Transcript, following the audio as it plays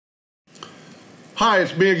Hi,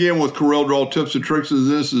 it's me again with Corel Draw Tips and Tricks, and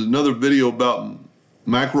this is another video about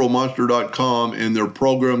macromonster.com and their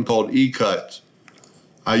program called eCuts.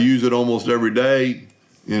 I use it almost every day,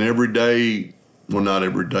 and every day, well, not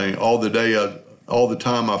every day, all the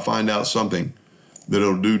time I find out something that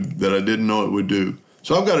it'll do that I didn't know it would do.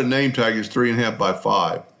 So I've got a name tag, it's 3.5 by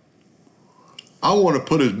 5. I want to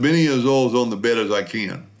put as many of those on the bed as I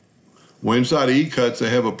can. Well, inside of eCuts,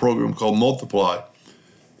 they have a program called Multiply.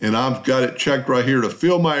 And I've got it checked right here to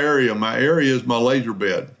fill my area. My area is my laser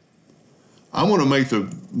bed. I want to make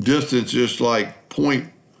the distance just like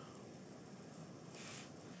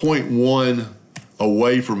 0.1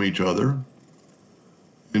 away from each other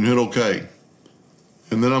and hit OK.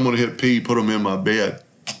 And then I'm going to hit P, put them in my bed.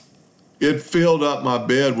 It filled up my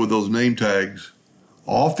bed with those name tags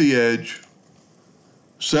off the edge,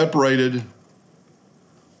 separated.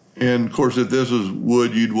 And of course, if this is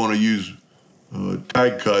wood, you'd want to use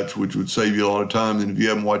tag cuts, which would save you a lot of time. And if you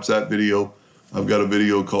haven't watched that video, I've got a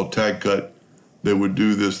video called Tag Cut that would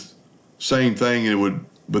do this same thing.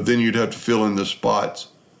 But then you'd have to fill in the spots,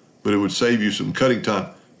 but it would save you some cutting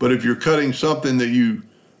time. But if you're cutting something that you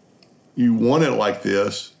want it like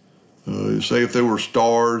this, say if there were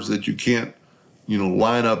stars that you can't,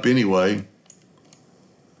 line up anyway,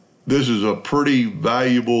 this is a pretty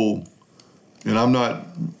valuable, and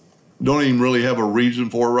don't even really have a reason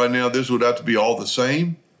for it right now. This would have to be all the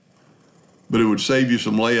same, but it would save you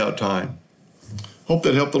some layout time. Hope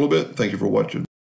that helped a little bit. Thank you for watching.